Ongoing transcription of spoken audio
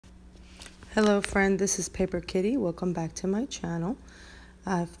Hello friend, this is Paper Kitty. Welcome back to my channel.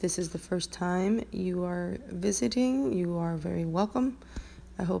 If this is the first time you are visiting, you are very welcome.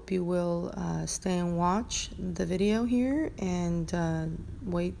 I hope you will stay and watch the video here and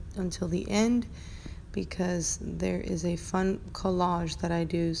wait until the end because there is a fun collage that I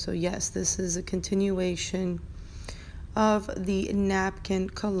do. So yes, this is a continuation of the napkin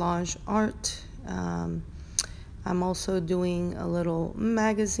collage art. I'm also doing a little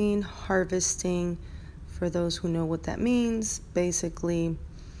magazine harvesting for those who know what that means. Basically,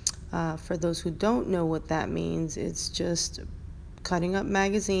 for those who don't know what that means, it's just cutting up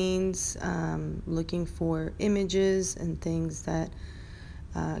magazines, looking for images and things that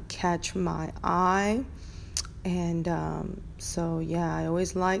catch my eye. And so yeah, I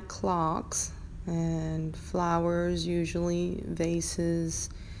always like clocks and flowers, usually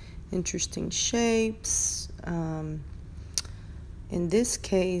vases, interesting shapes. In this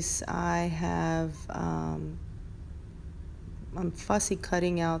case, I have I'm fussy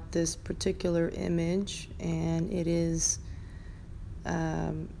cutting out this particular image, and it is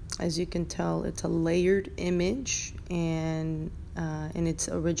as you can tell, it's a layered image and in its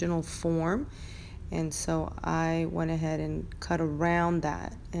original form, and so I went ahead and cut around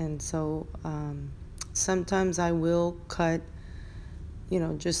that. And so sometimes I will cut, you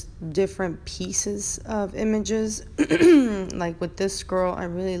know, just different pieces of images. Like with this girl, I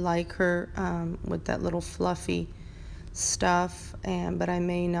really like her with that little fluffy stuff, but I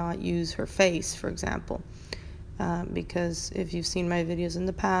may not use her face, for example, because if you've seen my videos in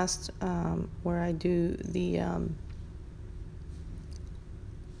the past where I do the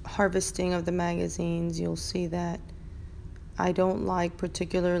harvesting of the magazines, you'll see that I don't like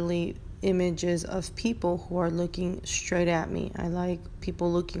particularly images of people who are looking straight at me. I like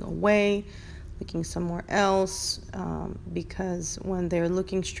people looking away, looking somewhere else, because when they're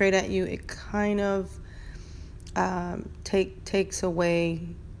looking straight at you, it kind of takes away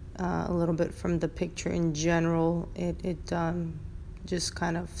a little bit from the picture in general. It just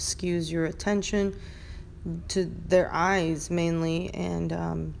kind of skews your attention to their eyes mainly, and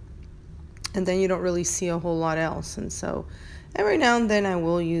then you don't really see a whole lot else. And so every now and then I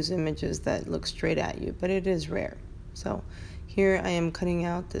will use images that look straight at you, but it is rare. So here I am cutting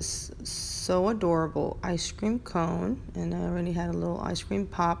out this so adorable ice cream cone, and I already had a little ice cream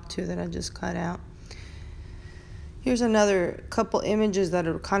pop too that I just cut out. Here's another couple images that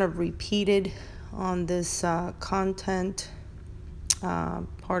are kind of repeated on this content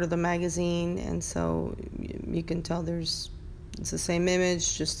part of the magazine, and so you can tell it's the same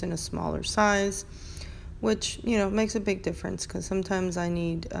image just in a smaller size, which, you know, makes a big difference because sometimes I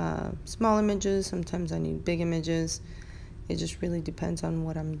need small images, sometimes I need big images. It just really depends on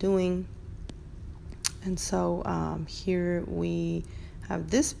what I'm doing. And so here we have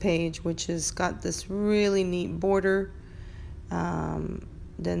this page, which has got this really neat border.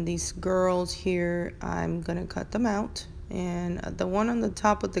 Then these girls here, I'm gonna cut them out. And the one on the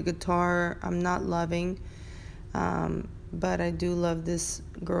top with the guitar, I'm not loving. But I do love this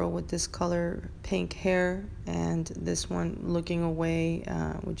girl with this color pink hair, and this one looking away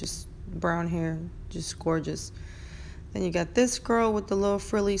with just brown hair, just gorgeous. Then you got this girl with the little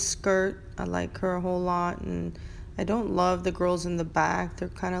frilly skirt. I like her a whole lot, and I don't love the girls in the back. They're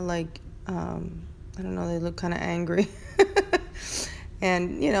kind of like, I don't know, they look kind of angry.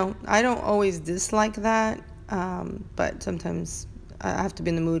 And, you know, I don't always dislike that, but sometimes I have to be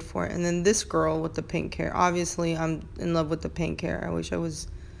in the mood for it. And then this girl with the pink hair, obviously I'm in love with the pink hair. I wish I was,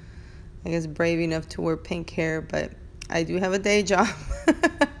 I guess, brave enough to wear pink hair, but I do have a day job.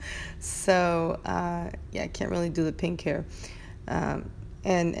 So yeah, I can't really do the pink hair, and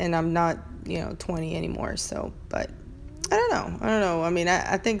I'm not, you know, 20 anymore. So, but I don't know. I mean,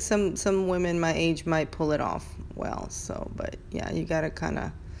 I think some women my age might pull it off well. So, but yeah, you gotta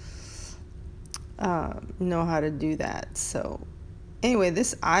kind of know how to do that. So anyway,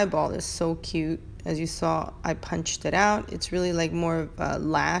 this eyeball is so cute. As you saw, I punched it out. It's really like more of a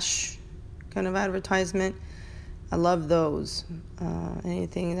lash kind of advertisement. I love those.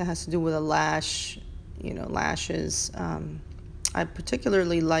 Anything that has to do with a lash, you know, lashes. I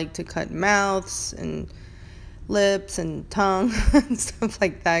particularly like to cut mouths and lips and tongue and stuff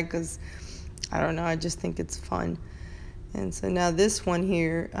like that because, I don't know, I just think it's fun. And so now this one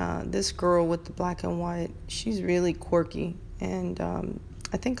here, this girl with the black and white, she's really quirky. And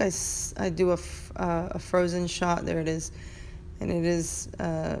I think I do a frozen shot. There it is. And it is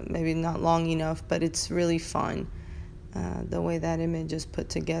maybe not long enough, but it's really fun. The way that image is put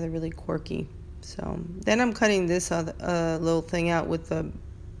together, really quirky. So then I'm cutting this other little thing out with the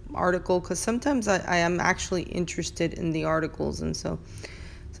article, because sometimes I am actually interested in the articles, and so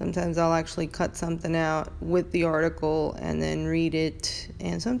Sometimes I'll actually cut something out with the article and then read it,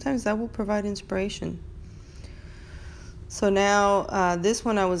 and sometimes that will provide inspiration. So now this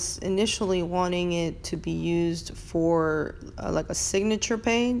one, I was initially wanting it to be used for like a signature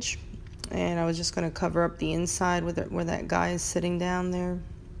page, and I was just going to cover up the inside with it, where that guy is sitting down there.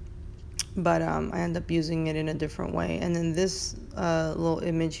 But I end up using it in a different way. And then this little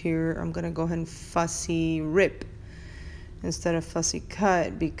image here, I'm going to go ahead and fussy rip instead of fussy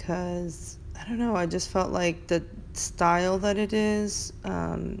cut, because I don't know, I just felt like the style that it is,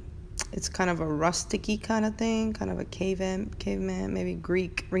 it's kind of a rusticy kind of thing, kind of a caveman, maybe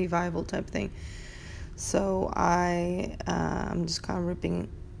Greek revival type thing. So I'm just kind of ripping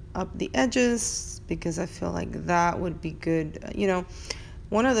up the edges because I feel like that would be good. You know,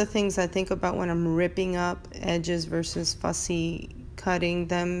 one of the things I think about when I'm ripping up edges versus fussy cutting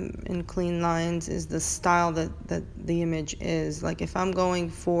them in clean lines is the style that the image is. Like if I'm going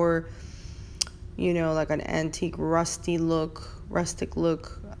for, you know, like an antique rustic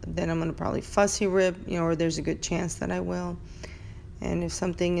look, then I'm gonna probably fussy rip, you know, or there's a good chance that I will. And if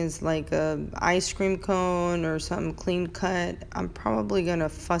something is like a ice cream cone or something clean cut, I'm probably gonna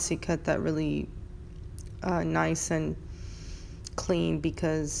fussy cut that really nice and clean,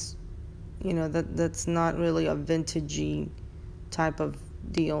 because you know that's not really a vintagey type of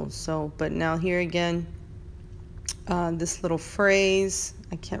deal. So, but now here again, this little phrase,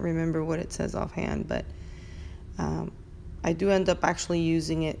 I can't remember what it says offhand, but I do end up actually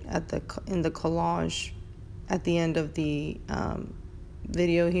using it in the collage at the end of the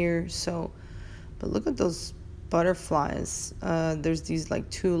video here. So, but look at those butterflies. There's these like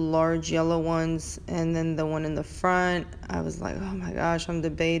two large yellow ones, and then the one in the front, I was like, oh my gosh, I'm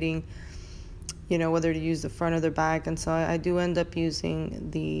debating, you know, whether to use the front or the back. And so I do end up using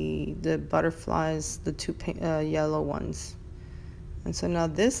the butterflies, the two yellow ones. And so now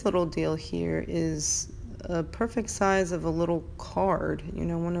this little deal here is a perfect size of a little card, you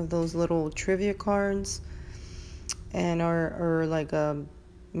know, one of those little trivia cards, and or like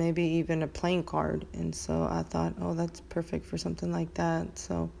maybe even a playing card. And so I thought, oh, that's perfect for something like that.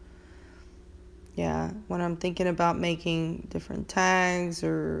 So yeah, when I'm thinking about making different tags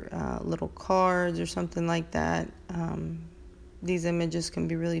or little cards or something like that, these images can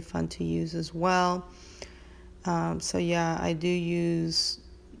be really fun to use as well. So yeah, I do use,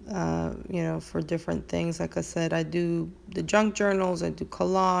 you know, for different things. Like I said, I do the junk journals, I do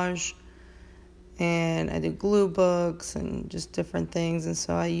collage, and I do glue books and just different things. And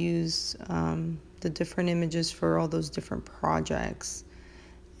so I use the different images for all those different projects.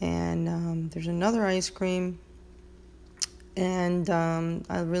 And there's another ice cream, and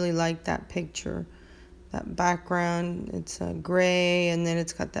I really like that picture, that background. It's gray, and then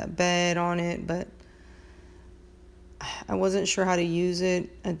it's got that bed on it, but I wasn't sure how to use it.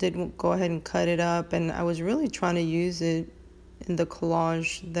 I did go ahead and cut it up, and I was really trying to use it in the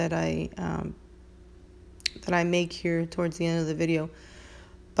collage that I make here towards the end of the video,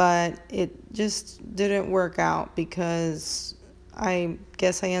 but it just didn't work out because I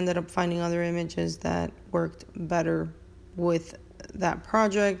guess I ended up finding other images that worked better with that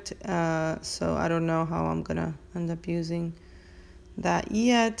project. So I don't know how I'm gonna end up using that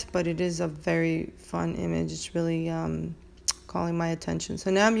yet, but it is a very fun image. It's really calling my attention. So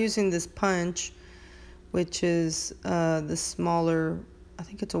now I'm using this punch, which is the smaller, I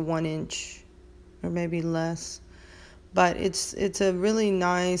think it's a 1 inch or maybe less, but it's a really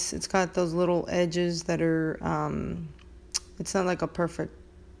nice, it's got those little edges that are it's not like a perfect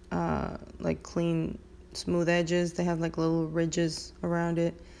like clean smooth edges. They have like little ridges around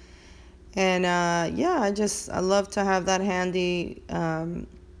it. And yeah, I love to have that handy.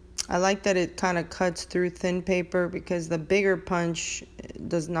 I like that it kind of cuts through thin paper, because the bigger punch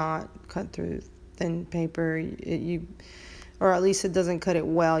does not cut through thin paper. Or at least it doesn't cut it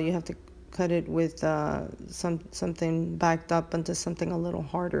well. You have to cut it with something backed up into something a little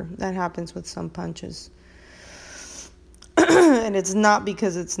harder. That happens with some punches. And it's not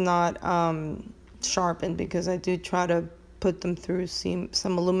because it's not sharpened, because I do try to put them through some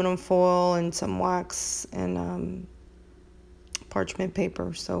aluminum foil and some wax and parchment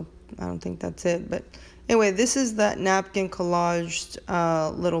paper. So I don't think that's it. But anyway, this is that napkin collaged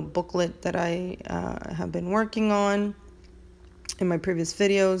little booklet that I have been working on in my previous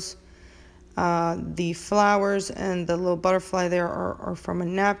videos. The flowers and the little butterfly there are from a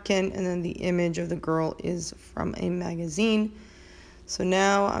napkin, and then the image of the girl is from a magazine. So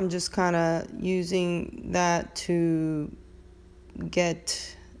now I'm just kind of using that to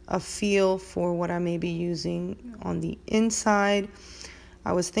get a feel for what I may be using on the inside.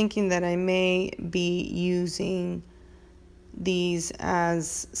 I was thinking that I may be using these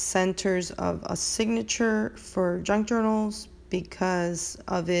as centers of a signature for junk journals because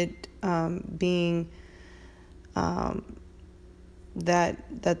of it being that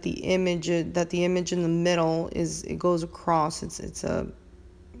the image in the middle it goes across. It's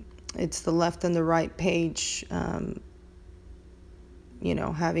the left and the right page, you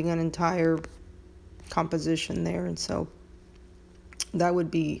know, having an entire composition there, and so that would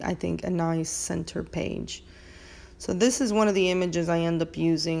be, I think, a nice center page. So this is one of the images I end up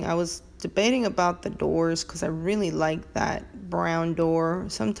using. I was debating about the doors because I really like that brown door.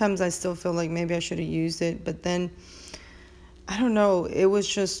 Sometimes I still feel like maybe I should have used it, but then I don't know, it was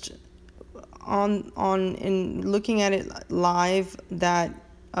just in looking at it live, that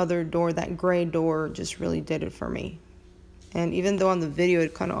other door, that gray door, just really did it for me. And even though on the video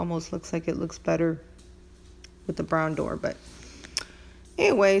it kind of almost looks like it looks better with the brown door, but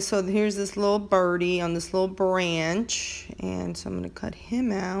anyway, so here's this little birdie on this little branch, and so I'm going to cut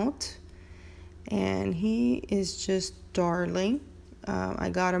him out, and he is just darling. I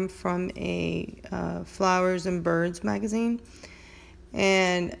got him from a Flowers and Birds magazine,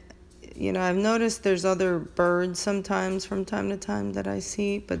 and you know, I've noticed there's other birds sometimes from time to time that I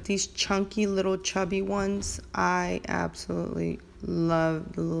see, but these chunky little chubby ones, I absolutely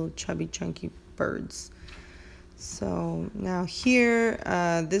love the little chubby chunky birds. So now here,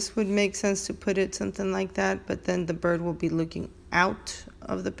 this would make sense to put it something like that, but then the bird will be looking out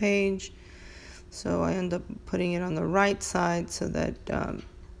of the page. So I end up putting it on the right side so that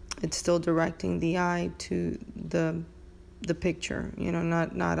it's still directing the eye to the picture, you know,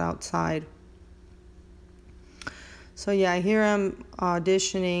 not outside. So yeah, here I'm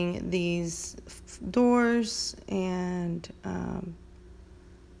auditioning these doors, and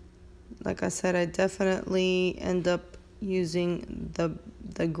like I said, I definitely end up using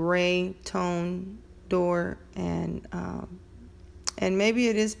the gray tone door, and maybe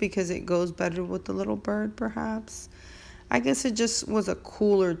it is because it goes better with the little bird, perhaps. I guess it just was a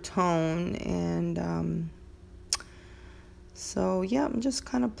cooler tone, and so yeah, I'm just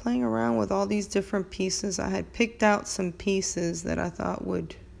kind of playing around with all these different pieces. I had picked out some pieces that I thought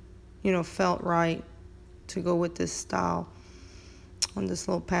would, you know, felt right to go with this style on this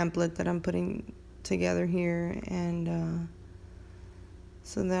little pamphlet that I'm putting together here, and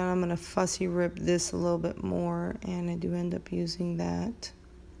so then I'm gonna fussy rip this a little bit more, and I do end up using that,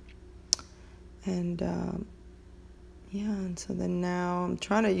 and yeah, and so then now I'm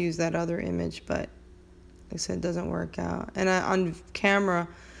trying to use that other image, but like I said, it doesn't work out. And on camera,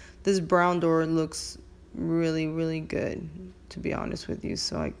 this brown door looks really, really good, to be honest with you.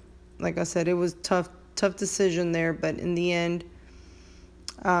 So like I said, it was tough decision there, but in the end,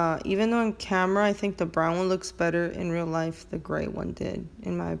 even though on camera I think the brown one looks better, in real life the gray one did,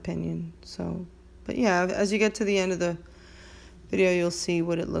 in my opinion. So, but yeah, as you get to the end of the video, you'll see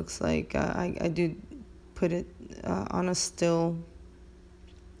what it looks like. I do put it on a still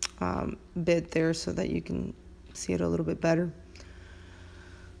bit there so that you can see it a little bit better.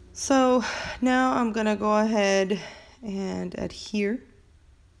 So now I'm gonna go ahead and adhere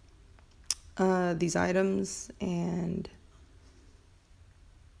these items, and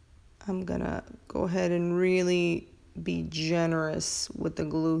I'm gonna go ahead and really be generous with the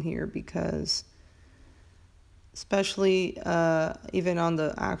glue here, because especially even on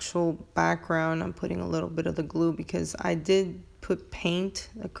the actual background, I'm putting a little bit of the glue because I did put paint,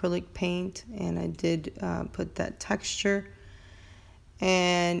 acrylic paint, and I did put that texture.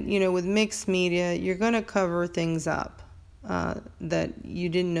 And you know, with mixed media, you're gonna cover things up that you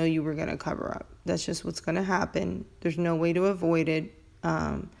didn't know you were gonna cover up. That's just what's gonna happen. There's no way to avoid it,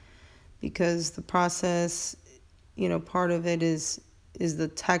 because the process, you know, part of it is the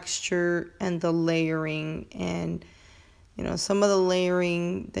texture and the layering. And you know, some of the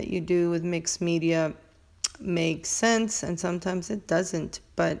layering that you do with mixed media makes sense and sometimes it doesn't,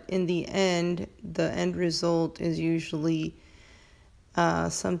 but in the end result is usually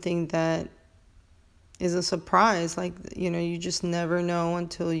something that is a surprise. Like, you know, you just never know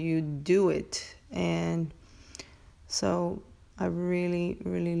until you do it. And so I really,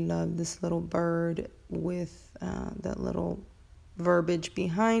 really love this little bird with that little verbiage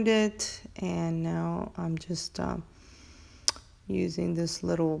behind it. And now I'm just using this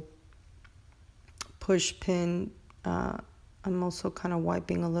little push pin. I'm also kind of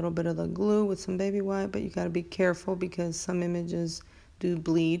wiping a little bit of the glue with some baby wipe, but you got to be careful because some images do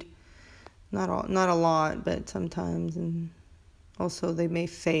bleed. Not a lot, but sometimes, and also they may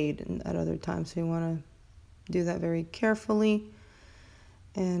fade at other times, so you want to do that very carefully.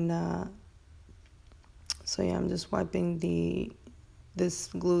 And so yeah, I'm just wiping this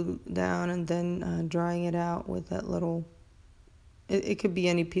glue down and then drying it out with that little it could be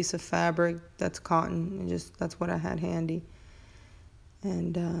any piece of fabric that's cotton. That's what I had handy.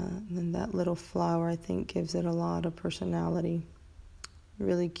 And then that little flower, I think, gives it a lot of personality.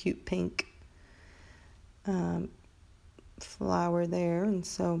 Really cute pink flower there. And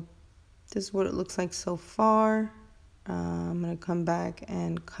so this is what it looks like so far. I'm going to come back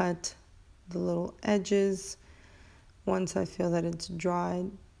and cut the little edges once I feel that it's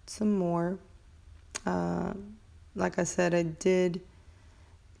dried some more. Like I said, I did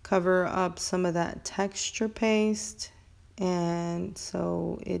cover up some of that texture paste, and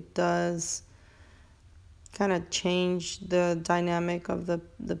so it does kind of change the dynamic of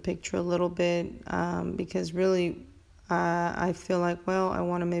the picture a little bit, because really I feel like, well, I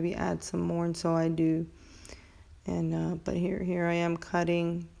want to maybe add some more, and so I do. And but here I am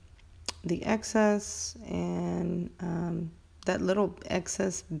cutting the excess, and that little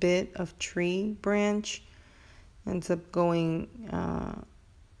excess bit of tree branch ends up going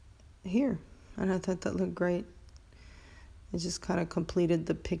here, and I thought that looked great. It just kind of completed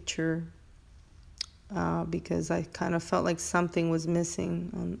the picture, because I kind of felt like something was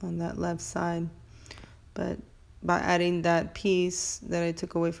missing on that left side, but by adding that piece that I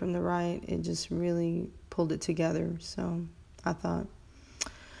took away from the right, it just really pulled it together. So I thought,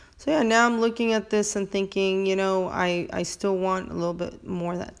 so yeah, now I'm looking at this and thinking, you know, I still want a little bit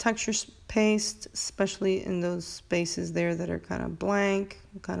more of that texture paste, especially in those spaces there that are kind of blank,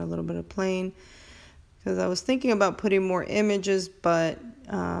 kind of a little bit of plain, because I was thinking about putting more images, but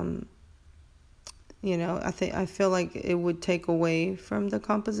you know, I feel like it would take away from the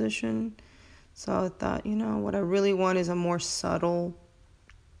composition. So I thought, you know, what I really want is a more subtle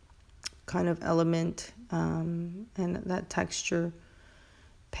kind of element, and that texture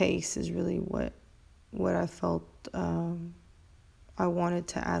paste is really what I felt I wanted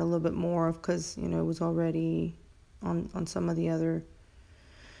to add a little bit more of, because, you know, it was already on some of the other.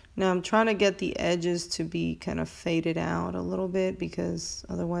 Now I'm trying to get the edges to be kind of faded out a little bit, because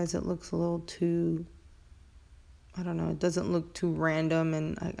otherwise it looks a little too, I don't know, it doesn't look too random,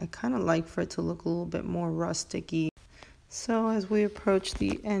 and I kind of like for it to look a little bit more rustic-y. So as we approach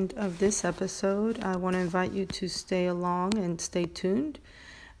the end of this episode, I want to invite you to stay along and stay tuned.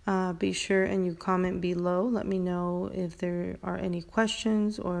 Be sure and you comment below. Let me know if there are any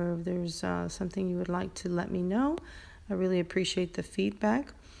questions, or if there's something you would like to let me know. I really appreciate the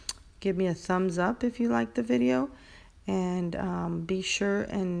feedback. Give me a thumbs up if you like the video, and be sure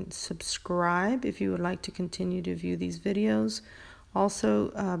and subscribe if you would like to continue to view these videos.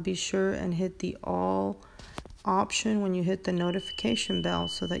 Also, be sure and hit the all option when you hit the notification bell,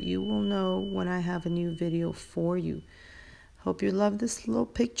 so that you will know when I have a new video for you. Hope you love this little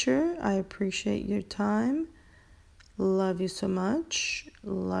picture. I appreciate your time. Love you so much.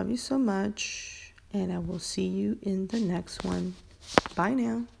 Love you so much. And I will see you in the next one. Bye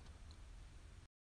now.